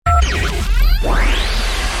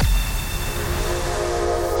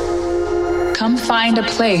Come find a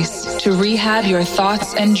place to rehab your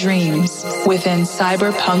thoughts and dreams within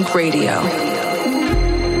Cyberpunk Radio.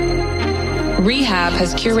 Rehab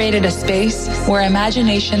has curated a space where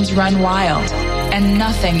imaginations run wild and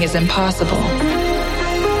nothing is impossible.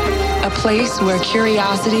 A place where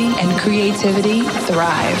curiosity and creativity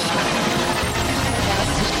thrive.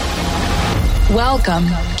 Welcome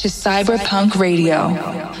to Cyberpunk Radio,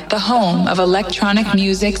 the home of electronic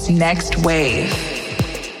music's next wave.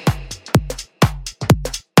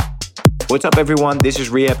 What's up, everyone? This is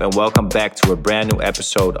Rehab, and welcome back to a brand new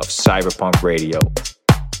episode of Cyberpunk Radio.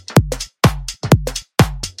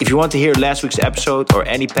 If you want to hear last week's episode or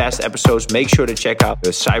any past episodes, make sure to check out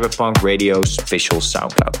the Cyberpunk Radio's official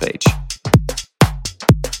SoundCloud page.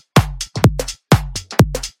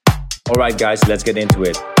 Alright guys, let's get into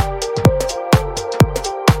it.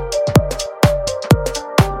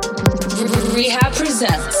 Rehab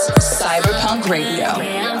presents Cyberpunk Radio.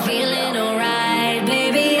 Yeah, I'm feeling alright,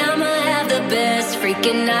 baby. I'ma have the best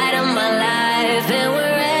freaking night of my life. And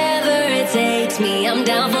wherever it takes me, I'm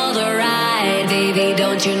down for the ride. Baby,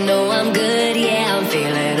 don't you know I'm good? Yeah, I'm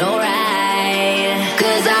feeling alright.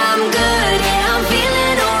 'Cause I'm good, yeah, I'm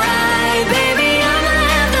feeling alright. Baby, I'ma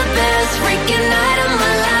have the best freaking night of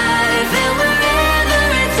my life. And wherever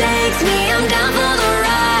it takes me, I'm down for the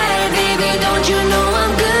ride. Baby, don't you know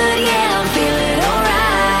I'm good? Yeah, I'm feeling alright.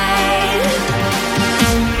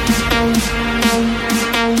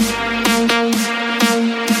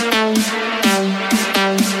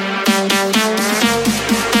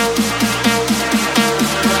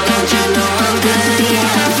 Don't you know I'm good?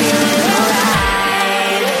 Yeah, I'm feeling alright.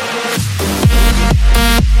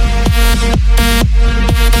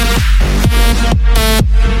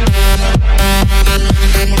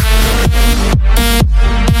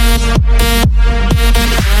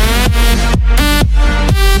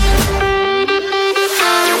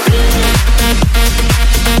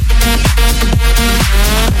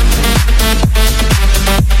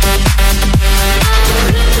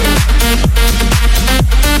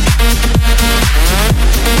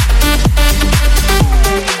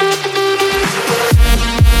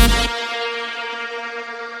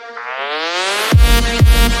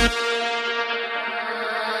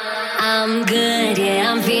 I'm good,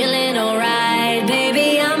 yeah, I'm feeling alright.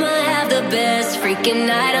 Baby, I'ma have the best freaking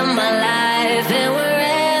night of my life. And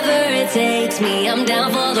wherever it takes me, I'm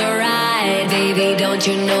down for the ride. Baby, don't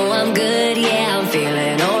you know I'm good? Yeah, I'm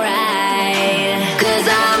feeling alright. 'Cause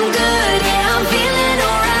I'm good, yeah, I'm feeling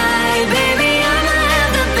alright. Baby, I'ma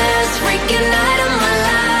have the best freaking night of my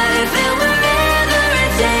life. And wherever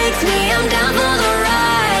it takes me, I'm down for the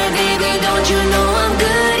ride. Baby, don't you know I'm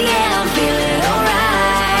good? Yeah, I'm feeling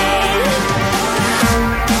alright.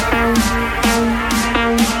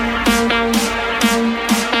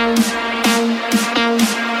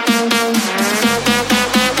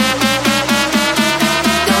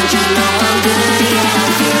 Don't you know I'm good? Yeah,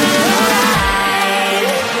 I'm feeling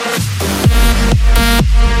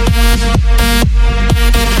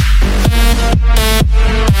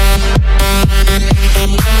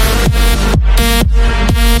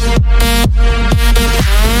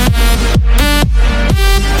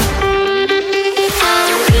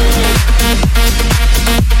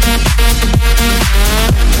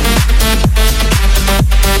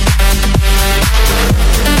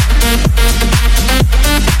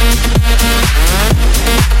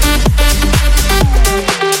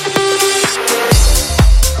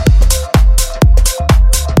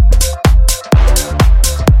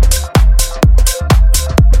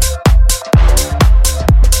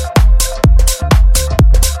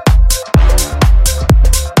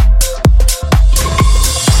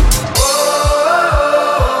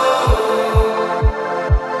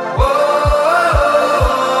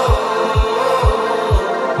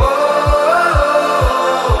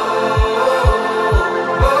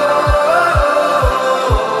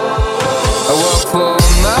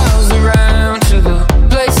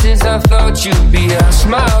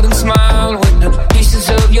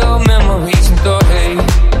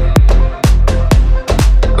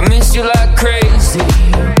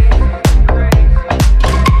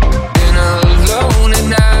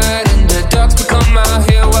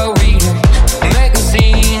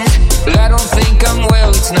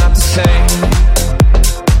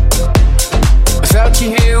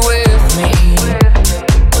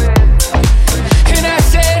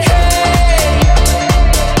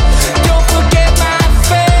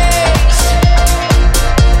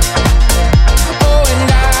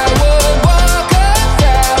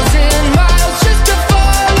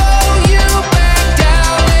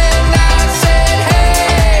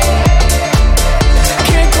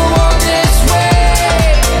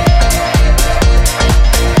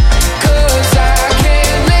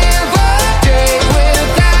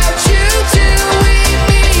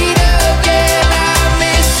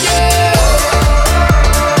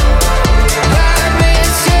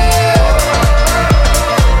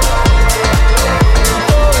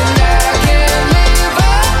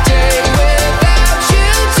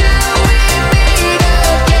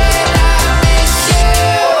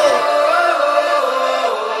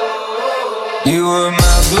You were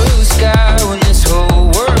my blue sky when this whole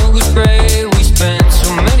world was gray. We spent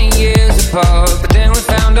so many years apart, but then we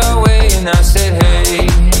found our way. And I said, hey,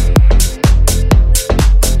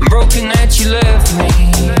 I'm broken that you left me.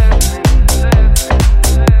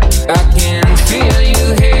 I can feel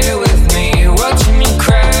you here with me, watching me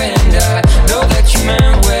cry. And I know that you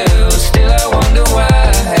meant well, still I wonder why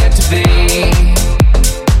I had to be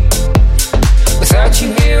without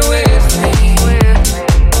you here with me.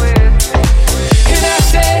 And I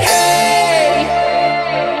said, hey,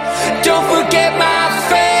 don't forget my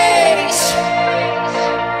face.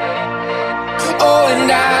 Oh,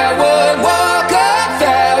 and I would walk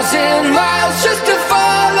 1,000 miles just to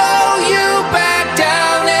follow you back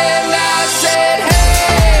down. And I said,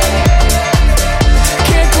 hey,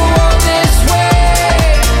 can't go on this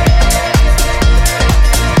way,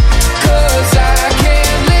 'cause I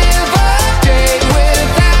can't live a day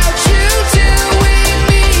without you till we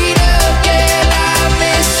meet again. I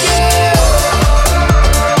miss you,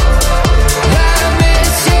 I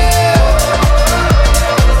miss you.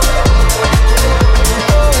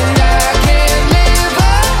 Oh, and I can't live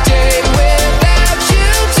a day without you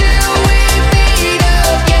till we meet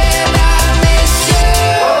again. I miss you,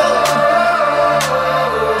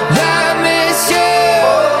 I miss you.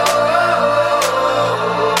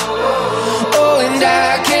 Oh, and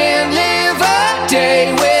I can't live a day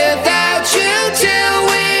without you till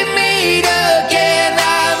we meet again.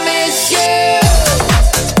 I miss you.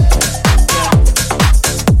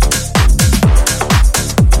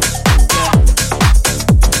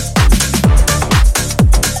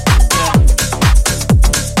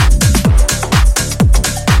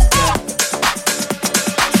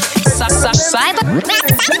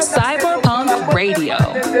 Cyberpunk Radio.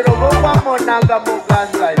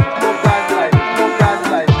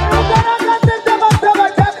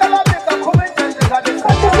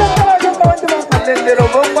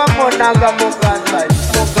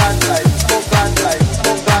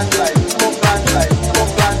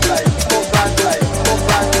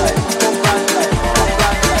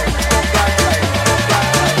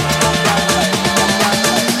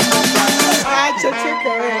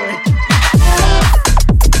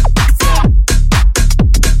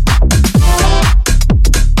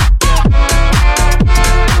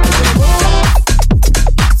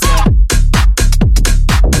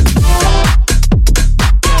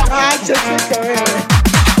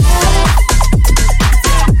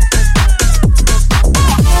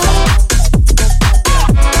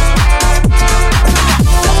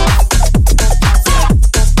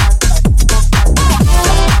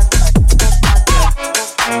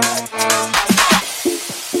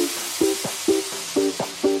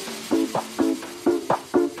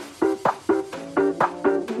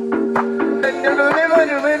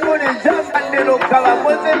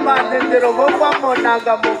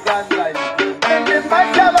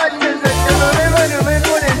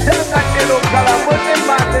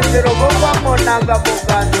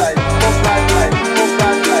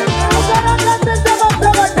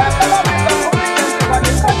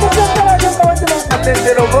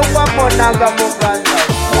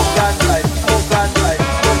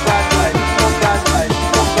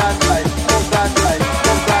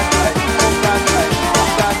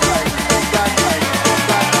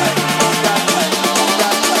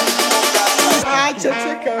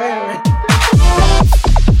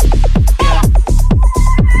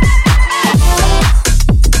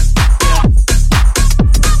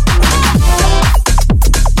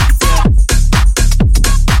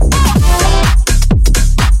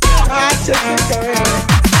 Just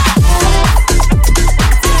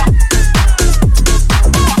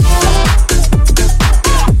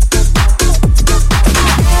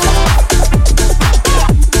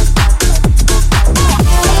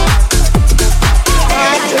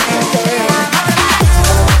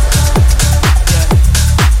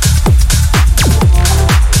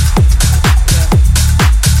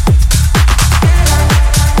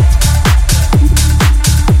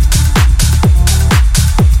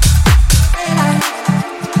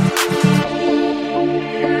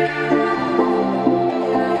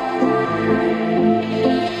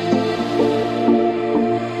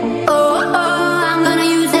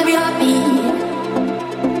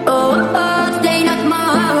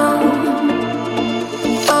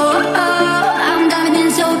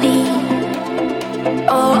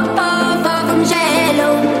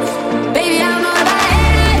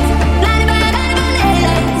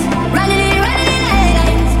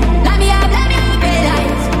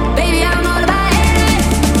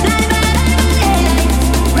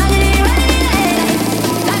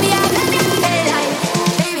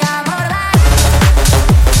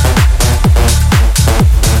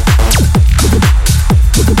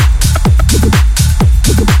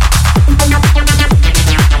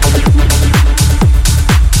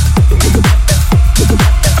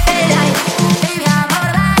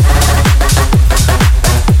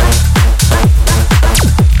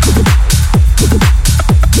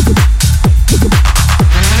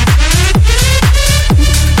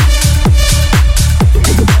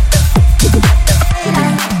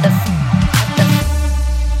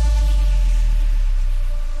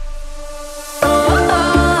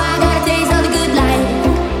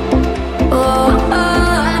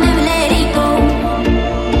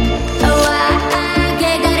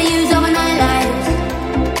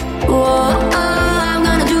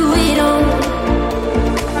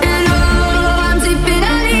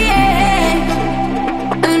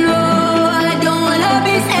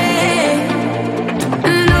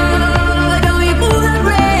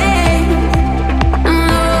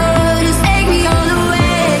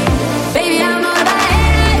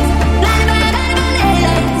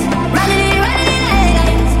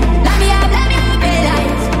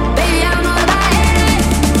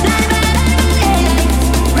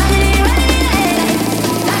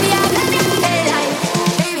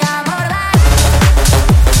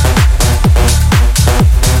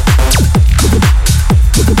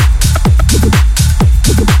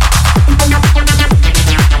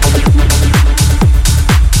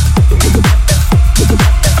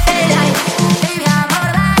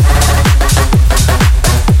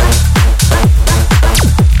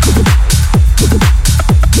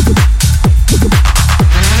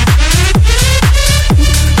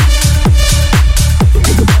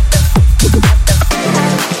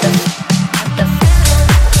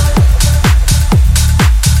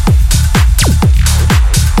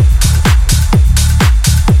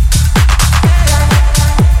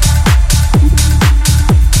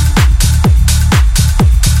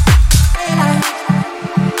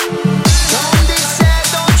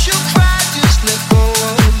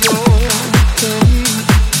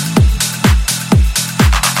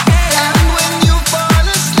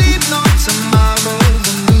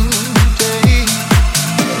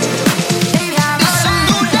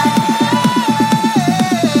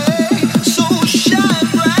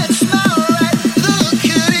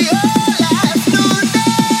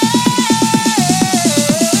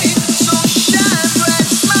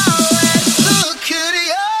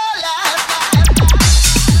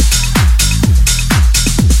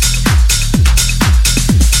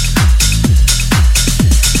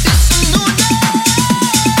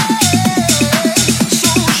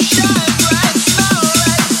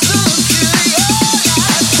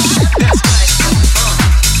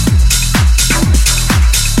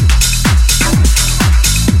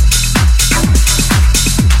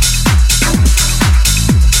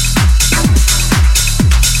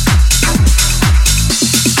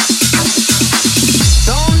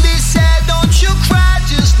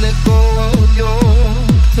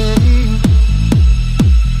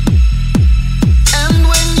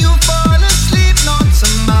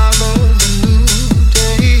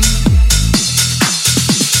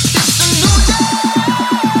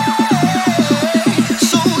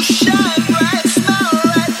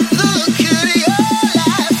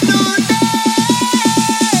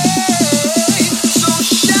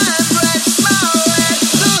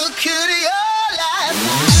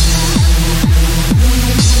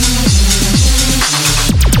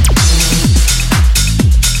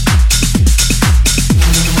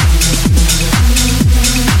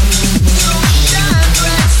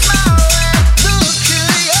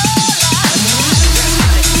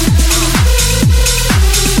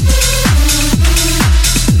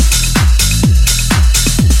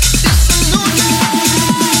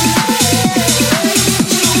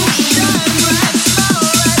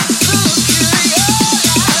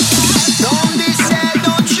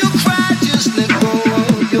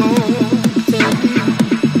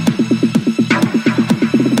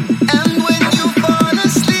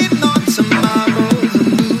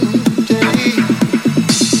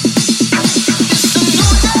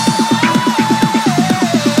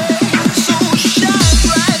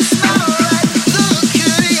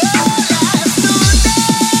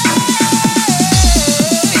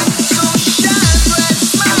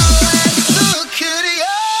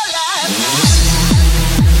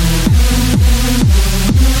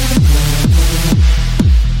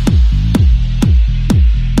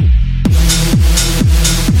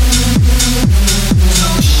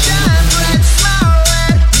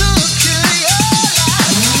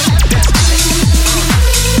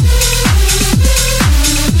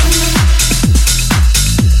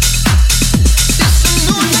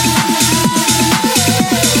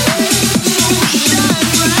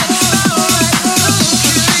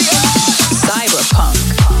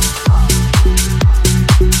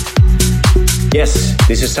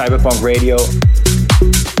This is Cyberpunk Radio.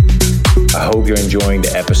 I hope you're enjoying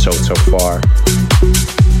the episode so far.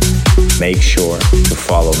 Make sure to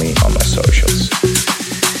follow me on my socials.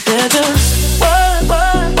 They're just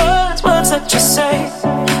words that you say.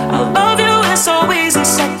 I love you, it's so easy,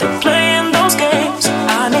 set to playing those games.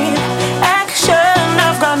 I need action,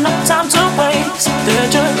 I've got no time to waste.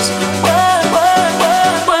 They're just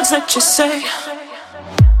words that you say.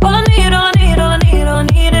 All I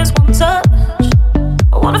need is one touch.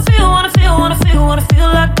 I wanna feel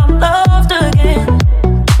like I'm loved again.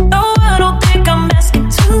 No, I don't think I'm asking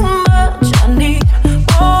too much. I need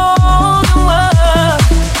more than words.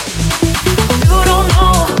 You don't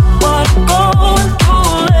know what I'm going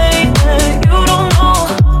through lately. You don't know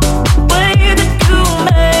the way that you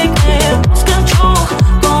make me lose control.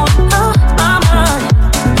 Going out my mind,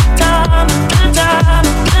 time after time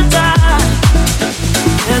after time.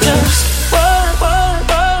 They're just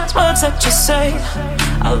words that you say.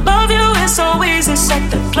 I love you, it's so easy,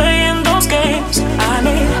 set to playing those games. I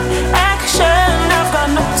need action, I've got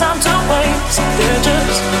no time to waste. They're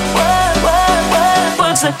just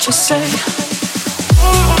words that you say.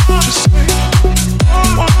 All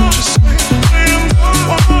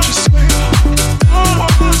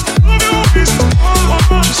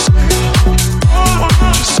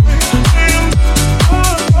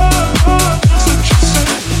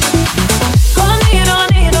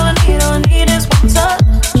I need is one touch.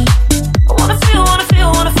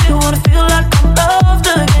 Feel like I'm loved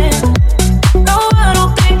again. No, I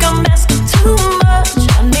don't think I'm asking too much.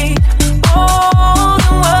 I need more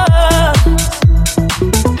than words.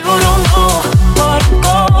 You don't know what I'm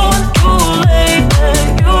going through lately.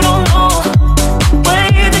 You don't know the way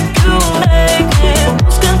that you make me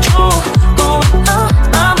lose control. Going out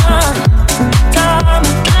my mind, time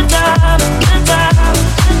after time after time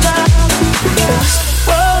after time.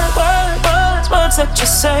 Words that you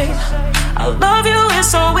say. I love you, it's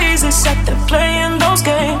so easy, set to playing those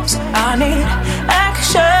games. I need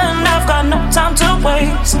action, I've got no time to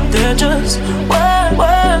waste. They're just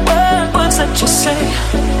words that you say.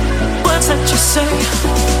 Words that you say.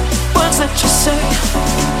 Words that you say.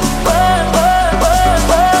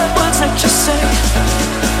 Words that you say.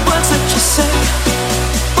 Words that you say.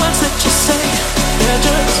 Words that you say. They're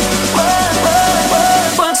just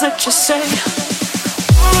words that you say.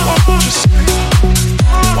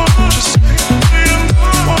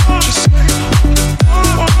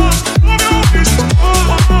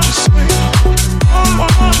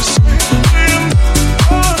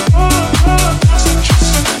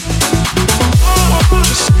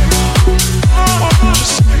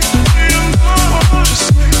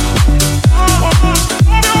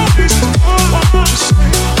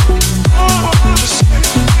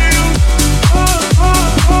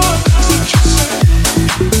 Just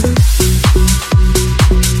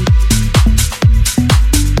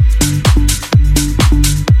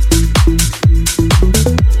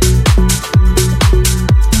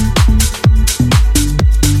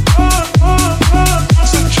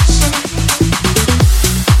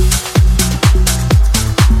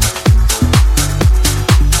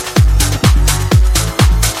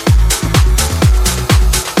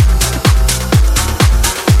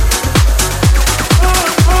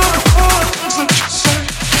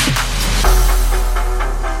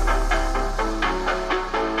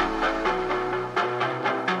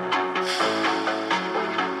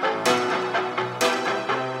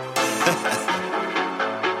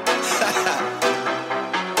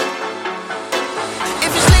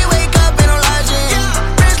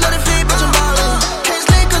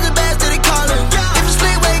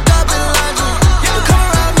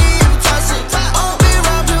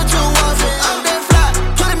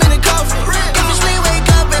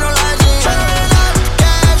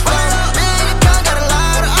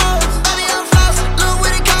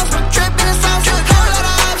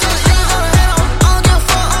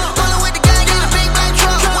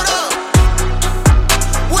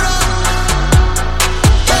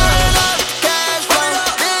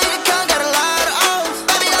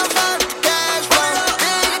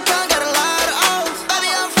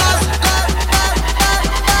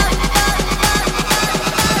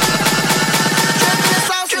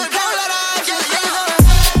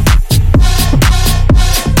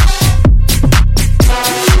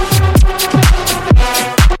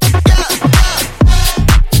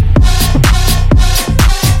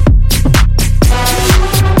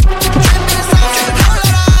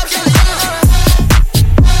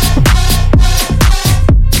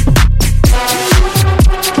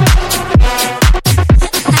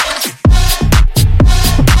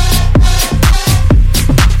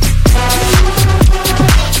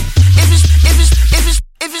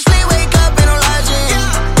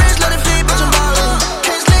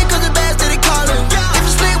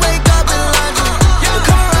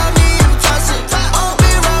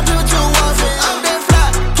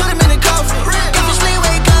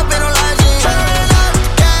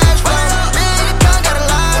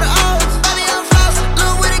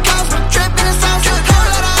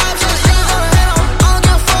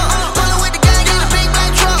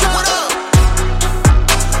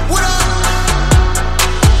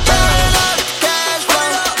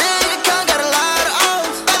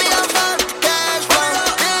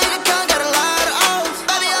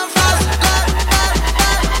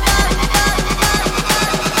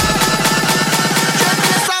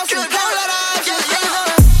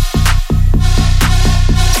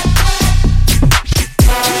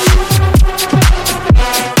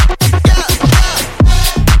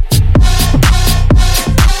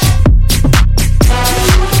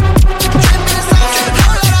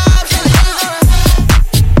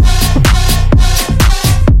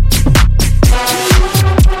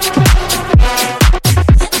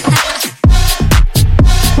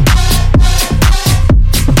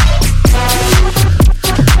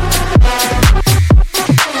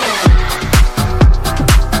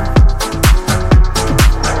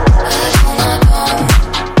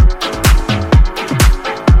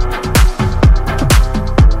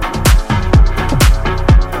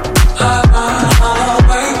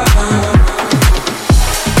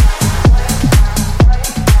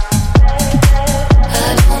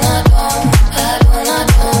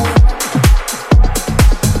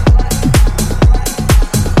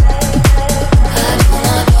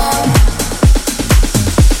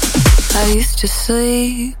I used to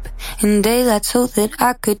sleep in daylight so that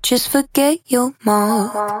I could just forget your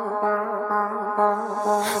mark.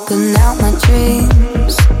 But now my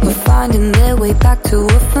dreams are finding their way back to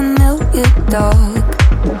a familiar dark.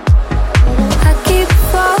 I keep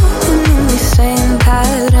falling in these same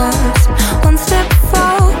patterns. One step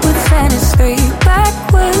forwards and it's three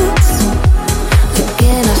backwards.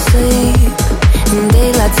 Again I sleep in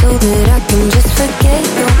daylight so that I can just forget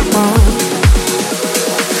your mark.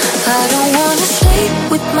 I don't wanna sleep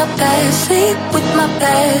with my past, sleep with my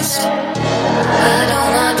past. I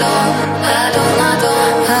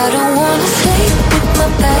don't wanna sleep with my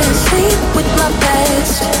past, sleep with my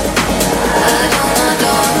past.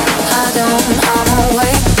 I'm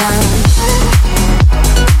awake now.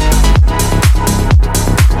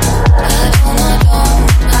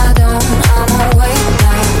 I'm awake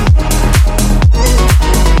now.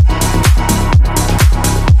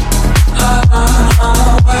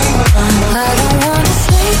 I don't wanna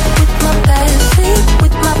sleep with my past, sleep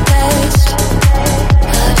with my past.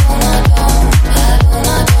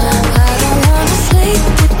 I don't wanna sleep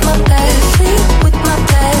with my past, sleep with my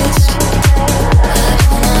past.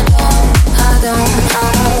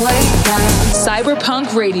 I'm awake now. Cyberpunk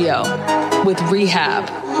Radio with Rehab.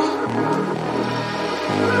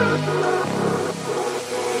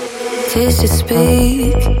 Tears to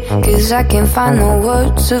speak, 'cause I can't find the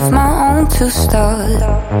words of my own to start.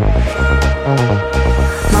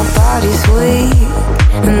 My body's weak,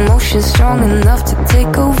 emotions strong enough to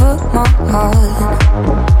take over my heart.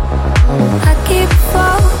 I keep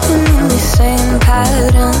falling in the same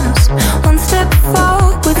patterns. One step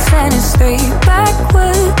forwards and it's three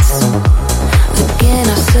backwards. Again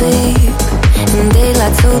I sleep in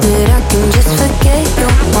daylight so that I can just forget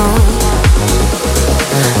your mark.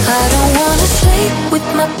 I don't wanna sleep with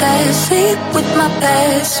my past, sleep with my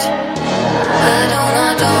past. I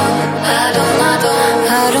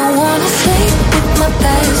don't wanna sleep with my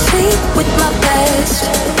past, sleep with my past.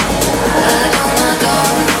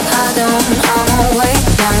 I'm awake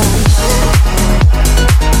now.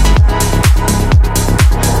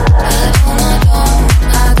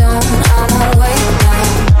 I'm awake now.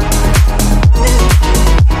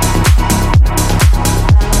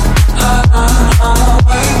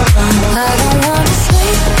 I don't wanna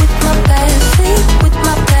sleep with my past, sleep with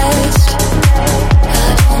my past.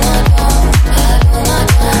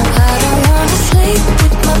 I don't wanna sleep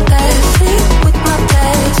with my past, sleep with my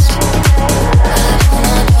past.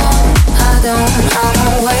 I'm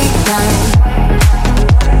awake now.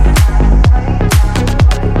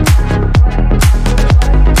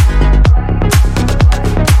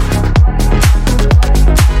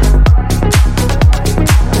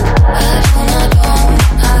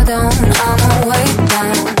 I'm awake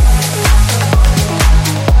now.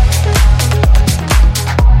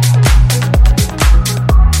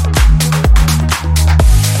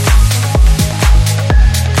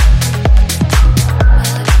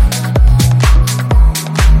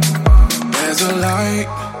 There's a light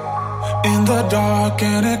in the dark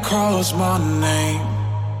and it calls my name,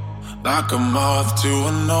 like a moth to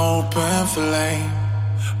an open flame.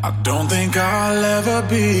 I don't think I'll ever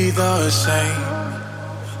be the same.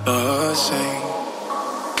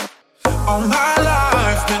 All my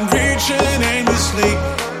life been reaching aimlessly,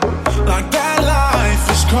 like that life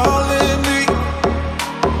is calling me.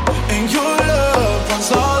 And your love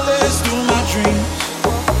runs all this through my dreams.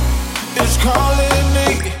 It's calling me.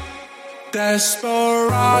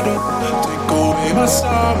 Desperado, take away my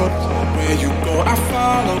sorrow. Where you go, I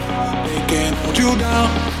follow. They can't hold you down.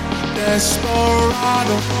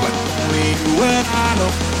 Desperado, like only you and I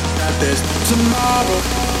know that there's no tomorrow.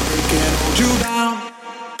 They can't hold you down.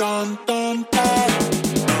 Dun dun dun.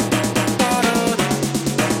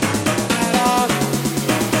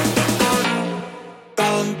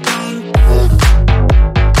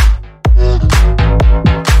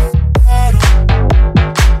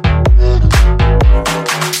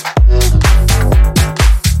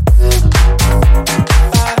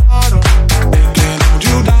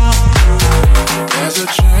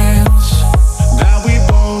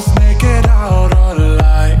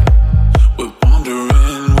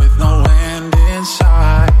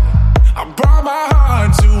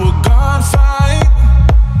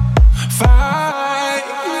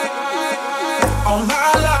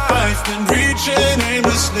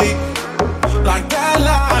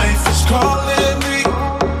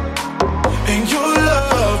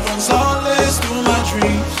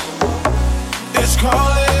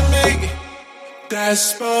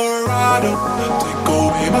 Desperado, take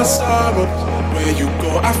away my sorrow. Where you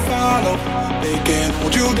go, I follow. They can't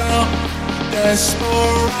hold you down.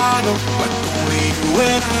 Desperado, like only you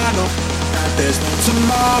and I know There's no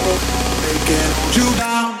tomorrow. They can hold you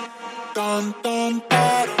down. Dun, dun,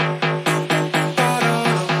 da, da.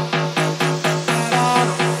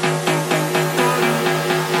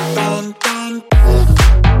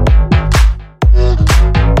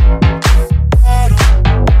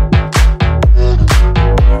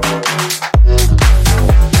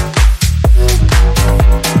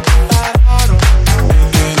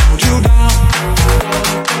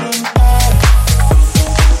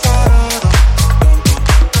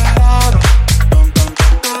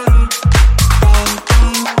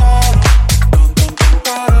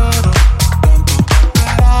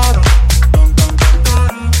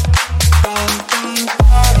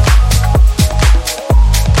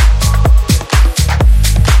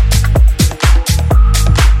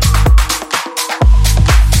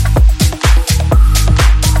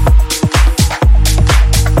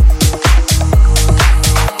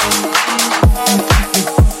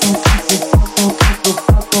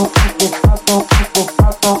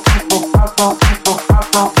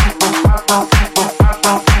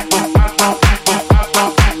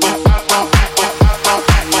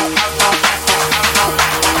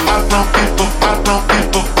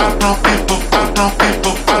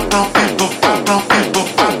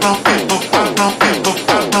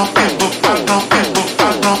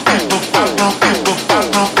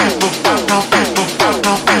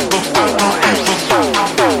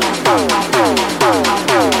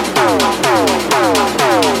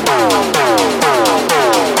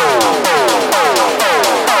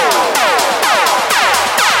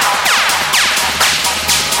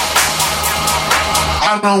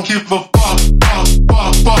 I don't give a fuck.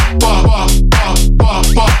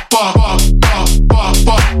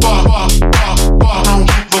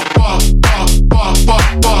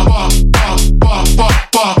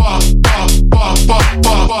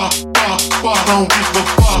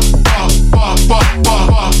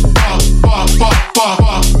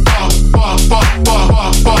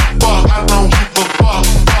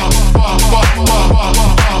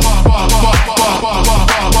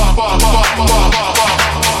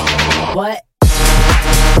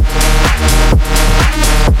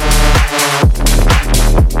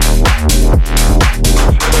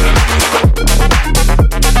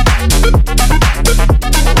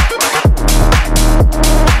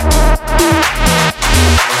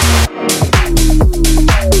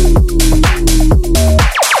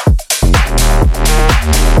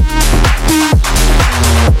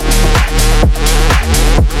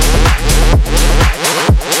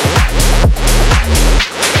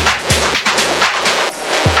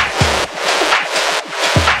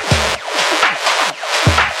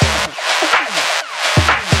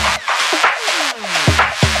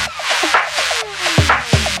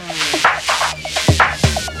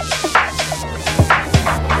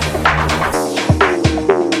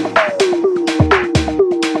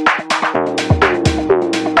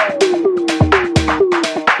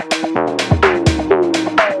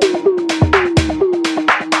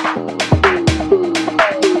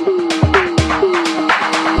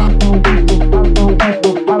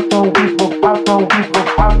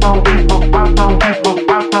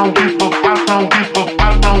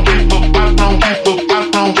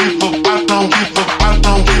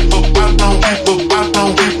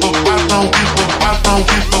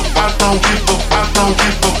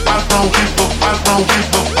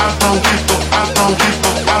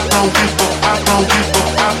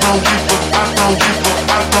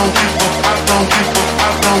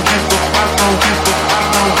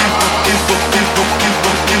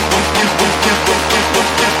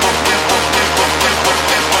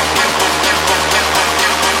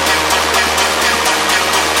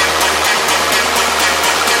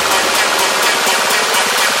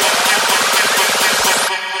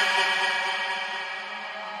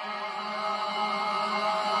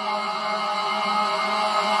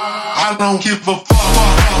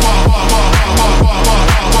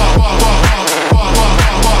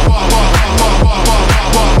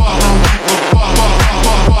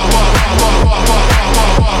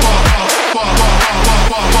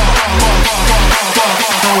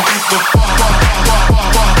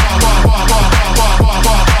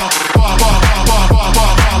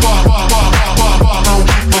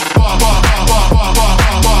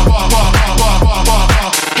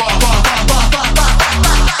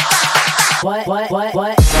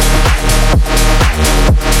 What?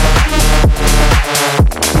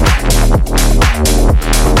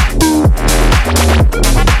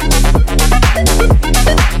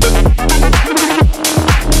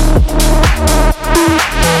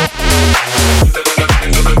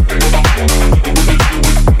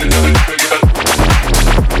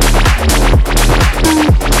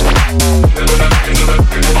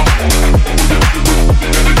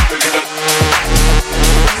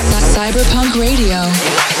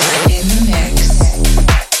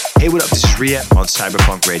 Ria on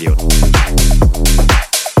Cyberpunk Radio.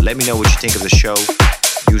 Let me know what you think of the show.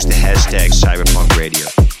 Use the hashtag Cyberpunk Radio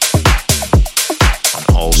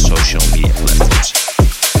on all social media platforms.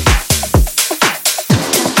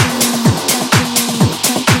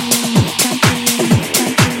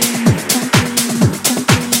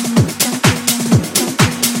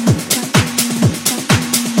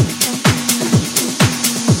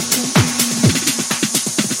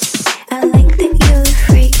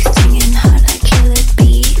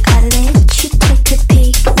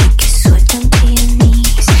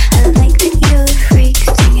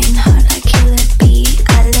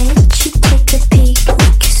 Peek.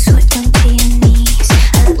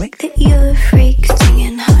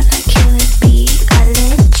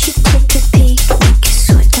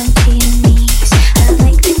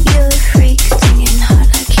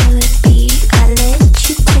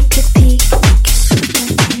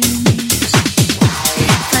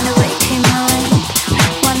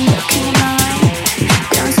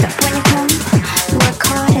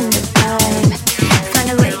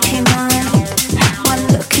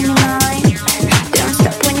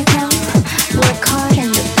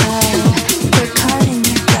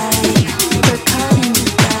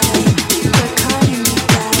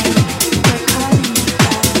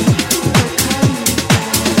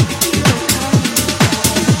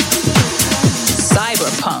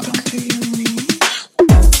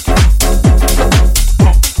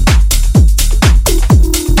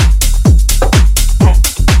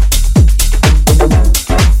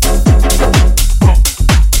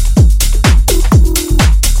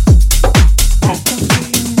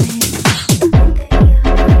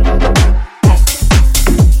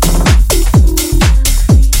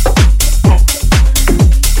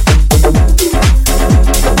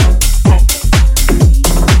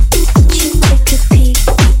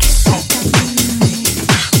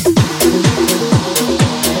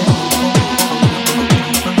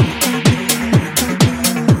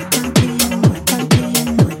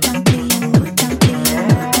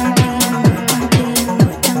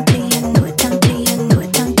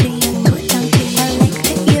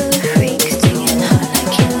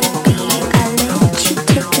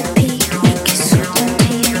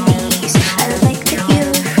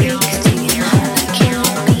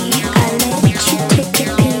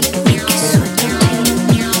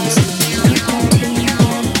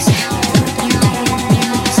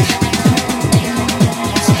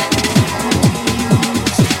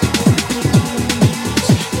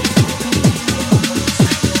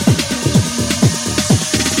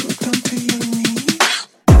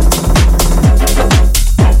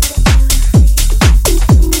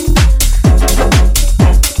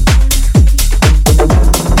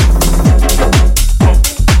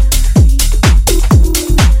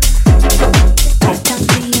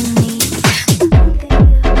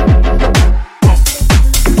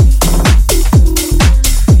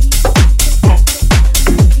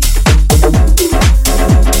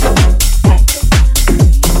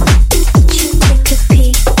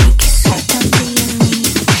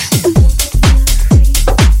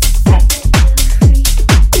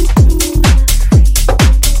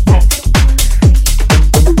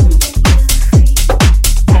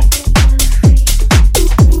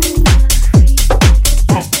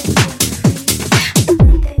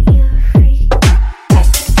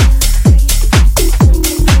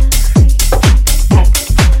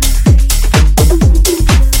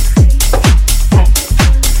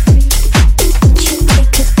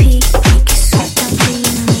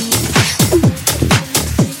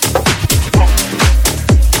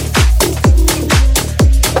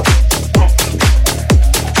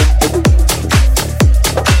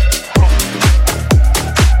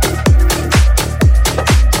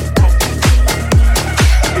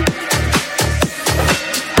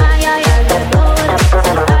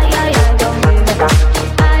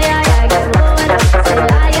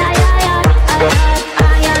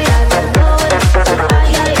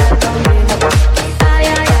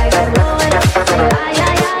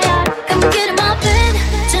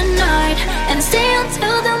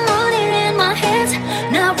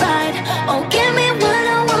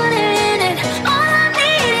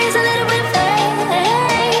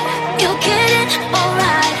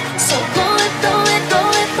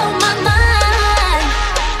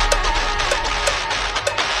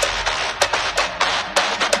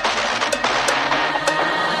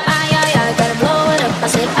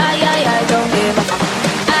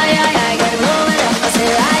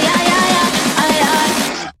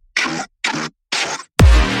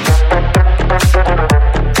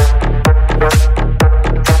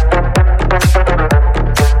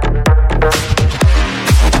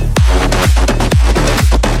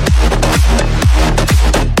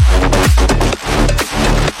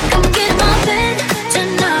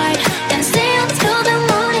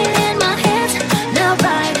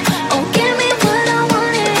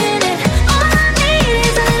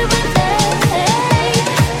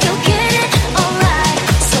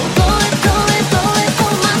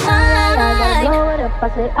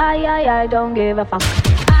 say ay ay ay, don't give a fuck.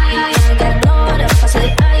 Ay ay ay, get loaded up. I say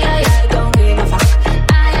ay ay ay, don't give a fuck.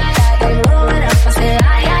 Ay ay ay, get loaded up. I say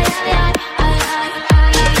ay ay ay ay.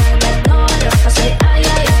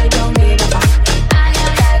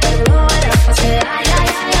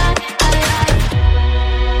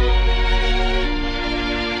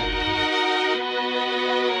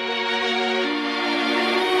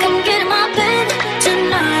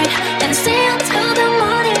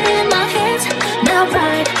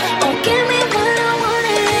 Right, oh give me what I want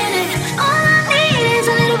in it. All I need is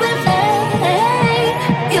a little bit of faith.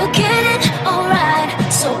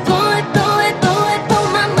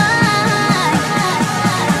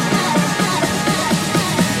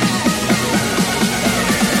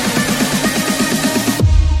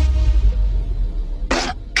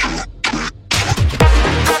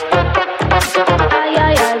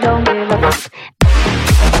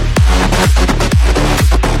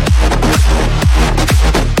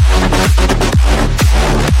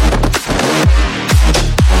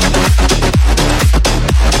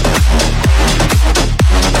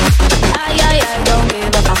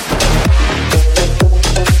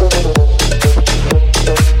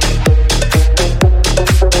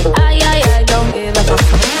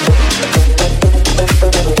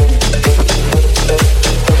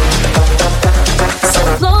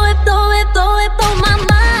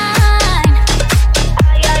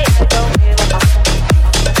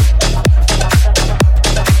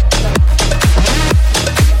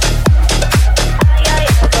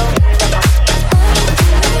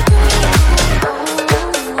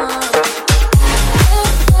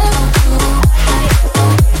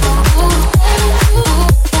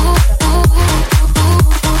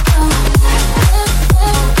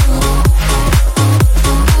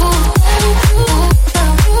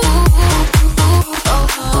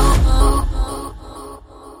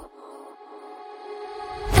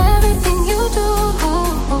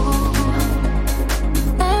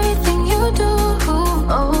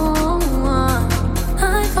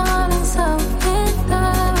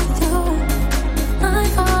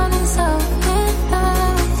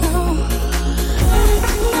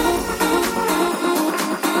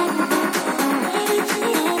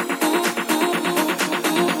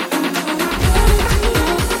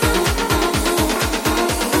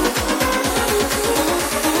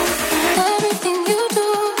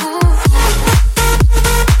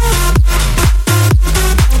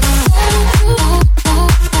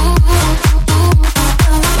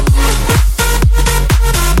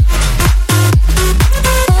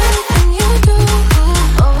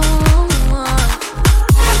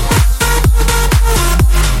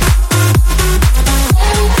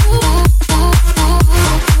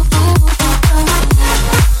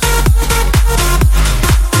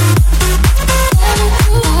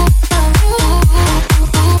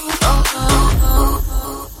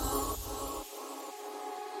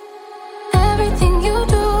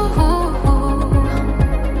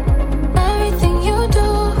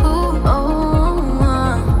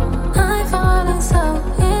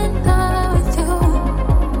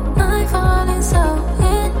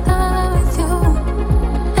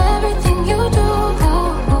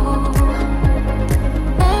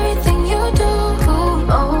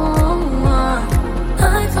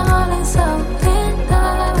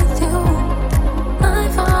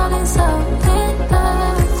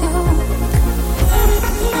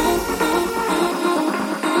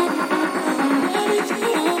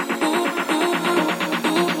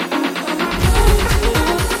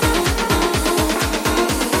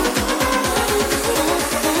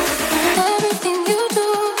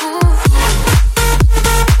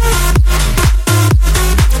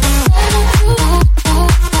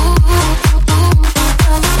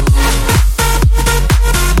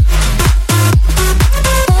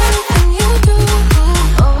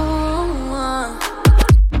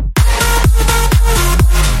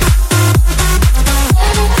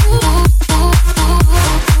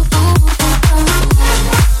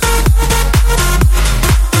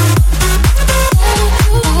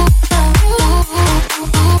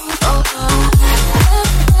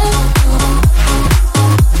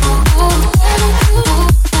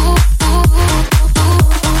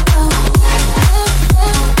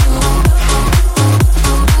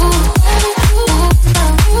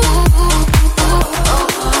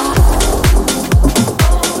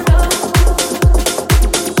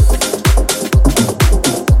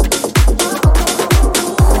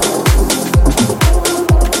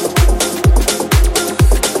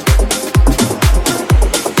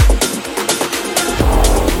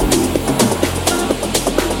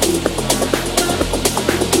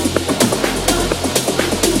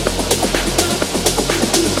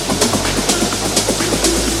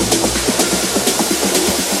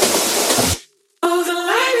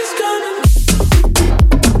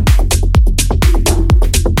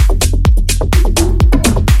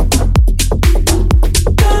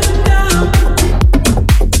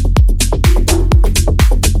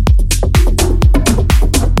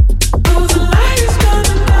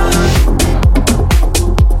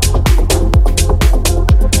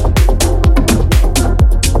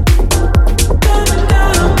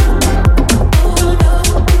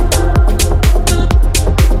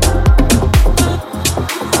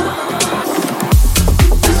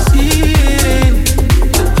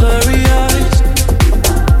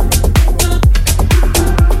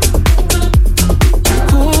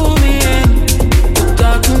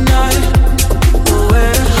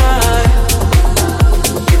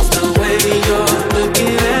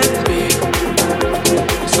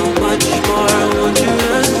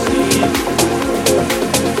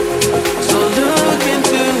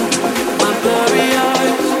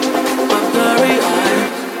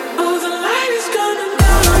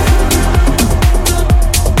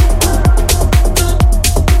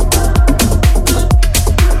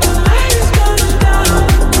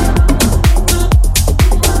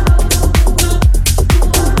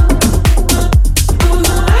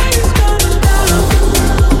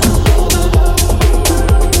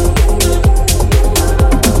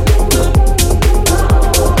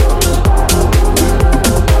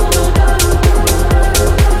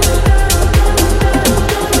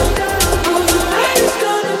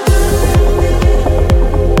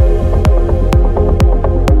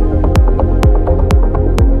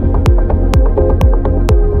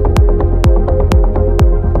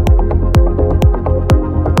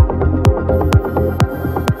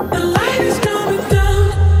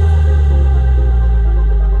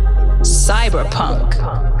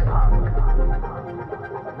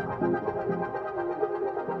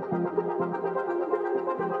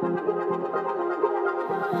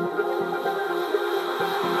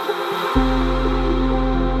 The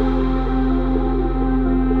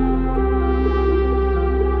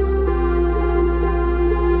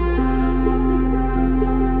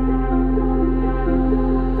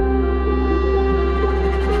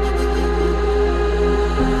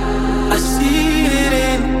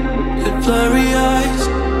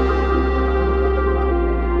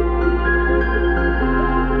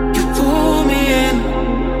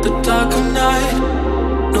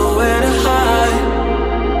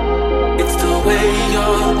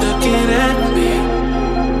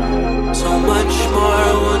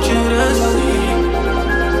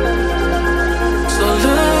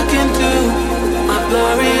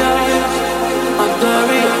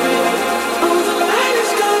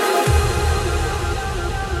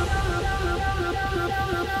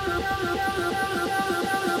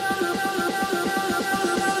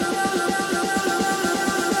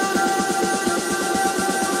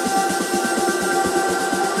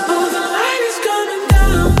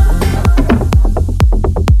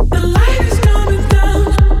light is coming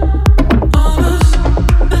down.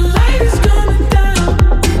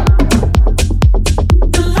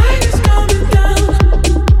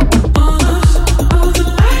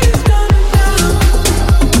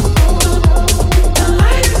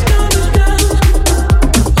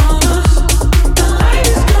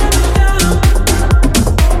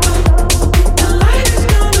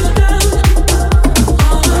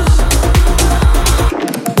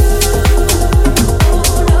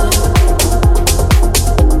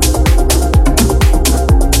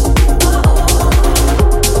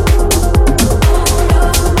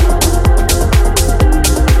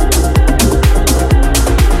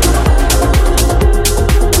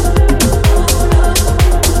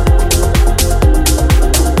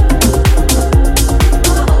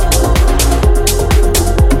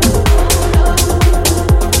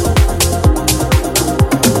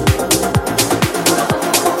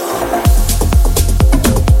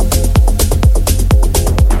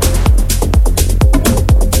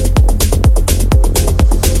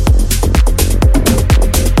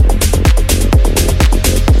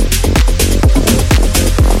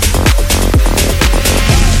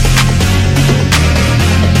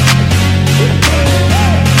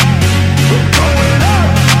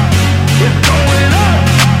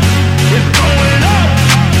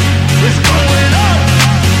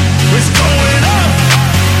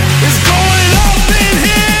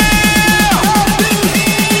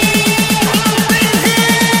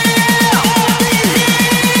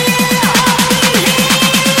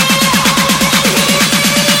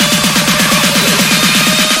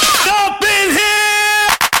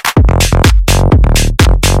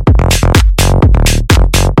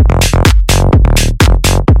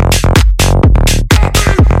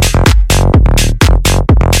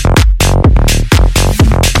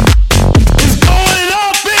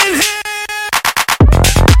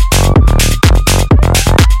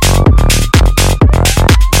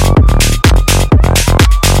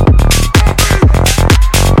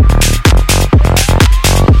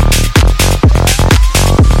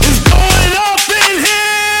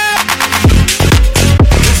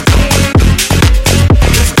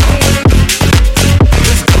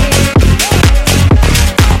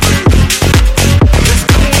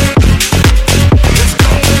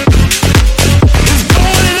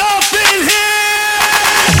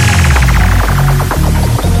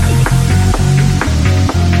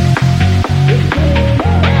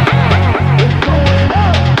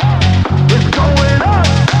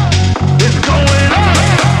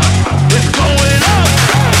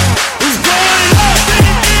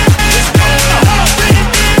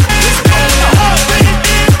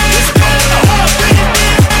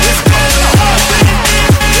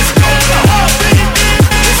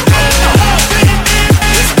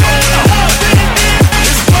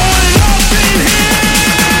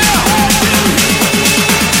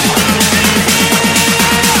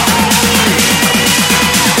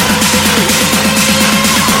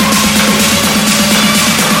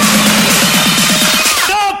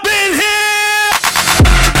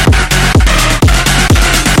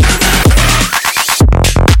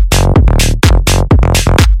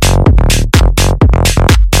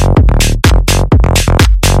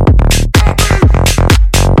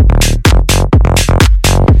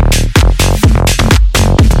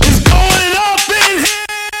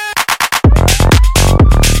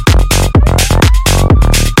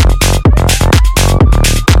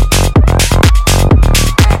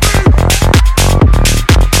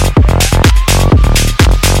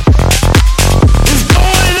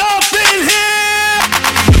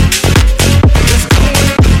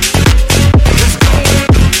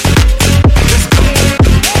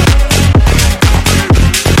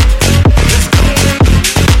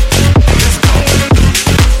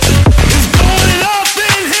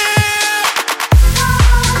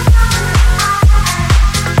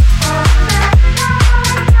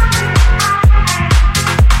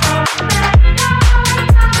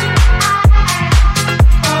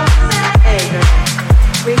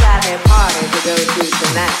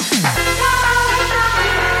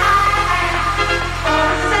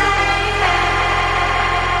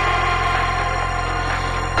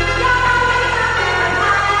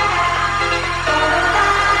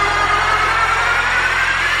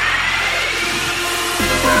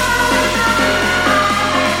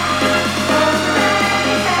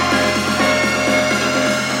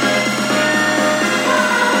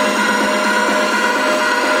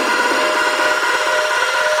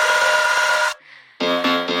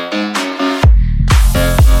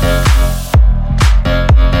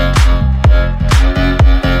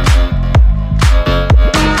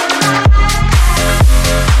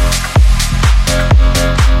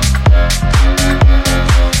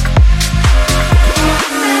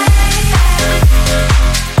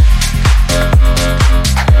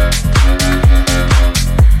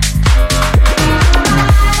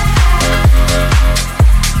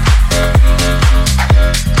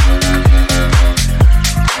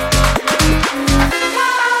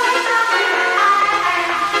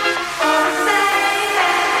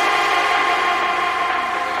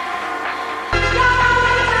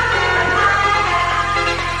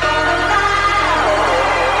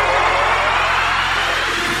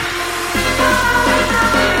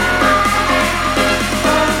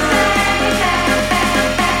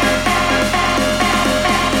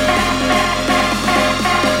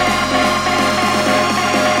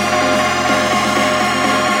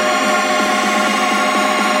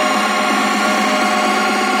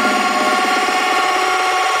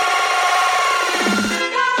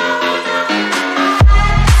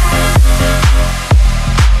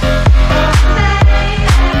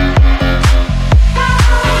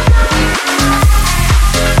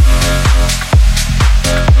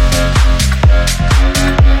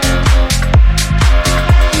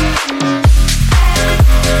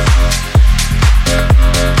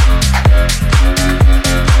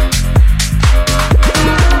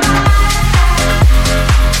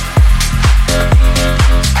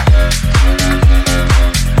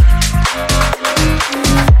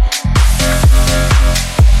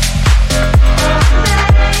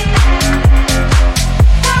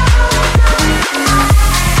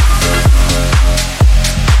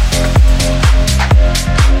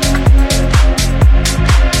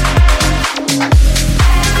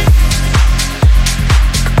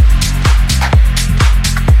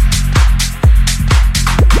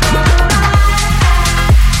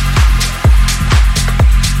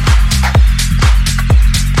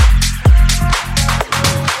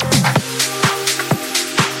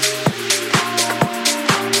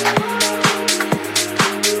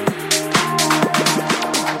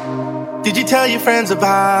 friends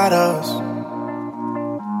about us,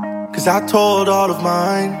 'cause I told all of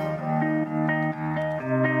mine.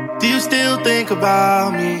 Do you still think about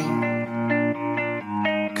me?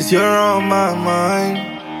 'Cause you're on my mind.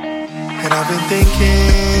 And I've been thinking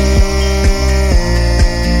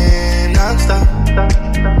non-stop,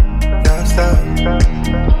 non-stop.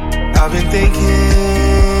 I've been thinking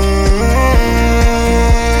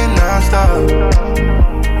non-stop,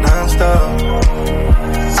 non-stop.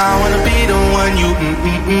 I wanna be the one you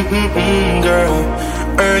girl.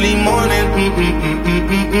 Early morning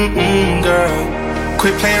girl.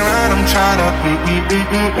 Quit playing around, I'm tryna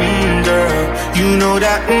girl. You know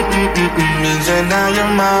that means that now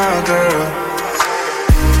you're my girl.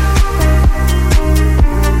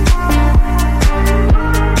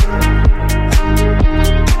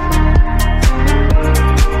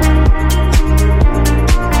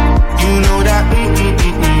 You know that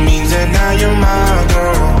means that now you're my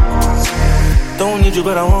girl. Don't need you,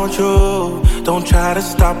 but I want you. Don't try to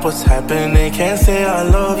stop what's happening. Can't say I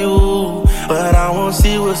love you, but I won't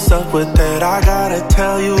see what's up with that. I gotta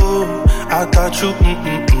tell you, I thought you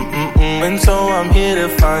and so I'm here to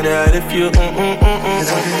find out if you 'Cause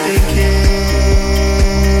I've been thinking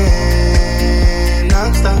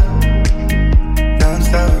non-stop,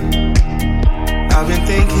 non-stop. I've been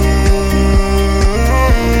thinking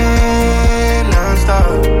non-stop,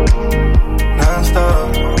 non-stop.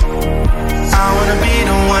 I wanna be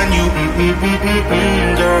the one you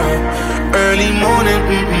girl. Early morning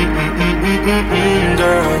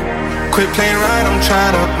girl. Quit playing right, I'm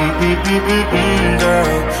tryna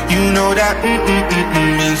girl. You know that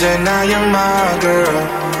means that now you're my girl.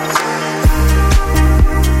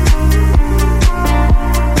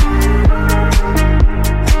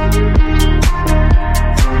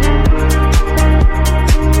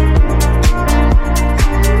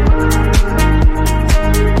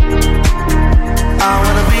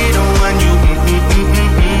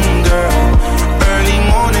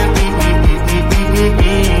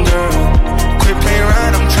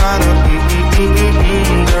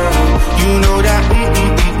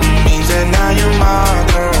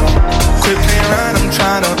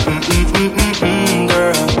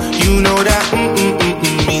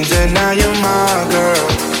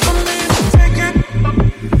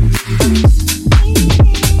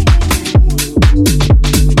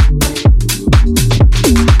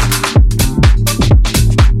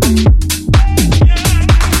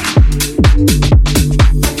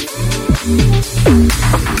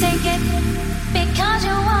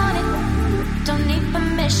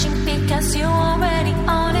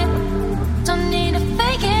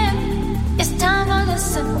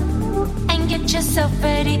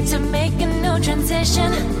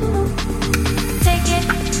 Take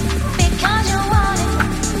it.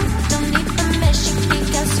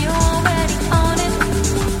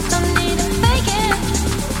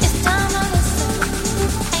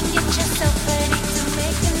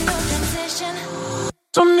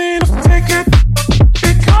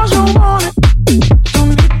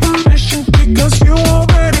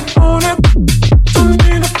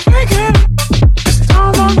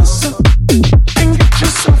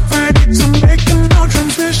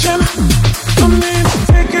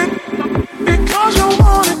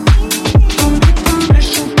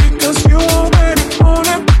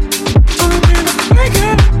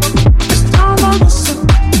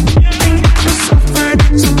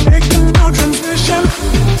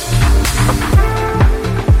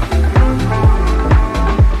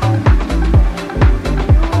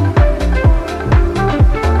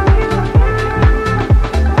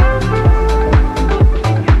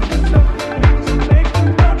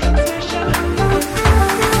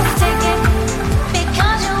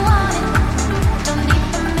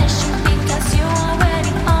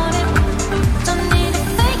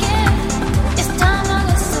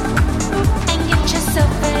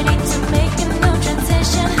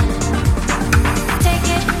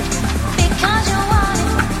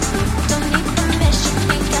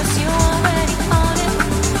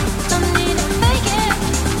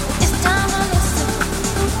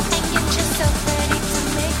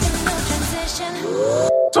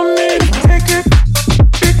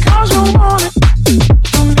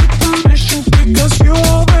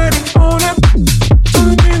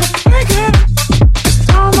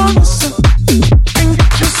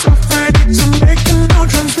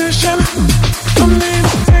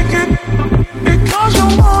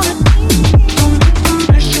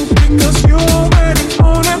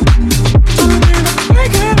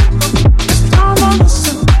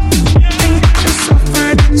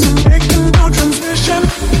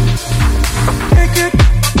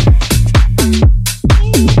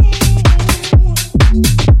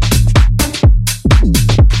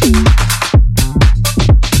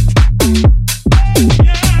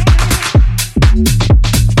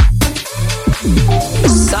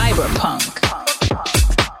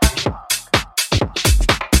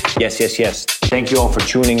 yes. Thank you all for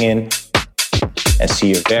tuning in. And see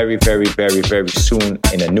you very, very, very, very soon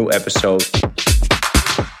in a new episode.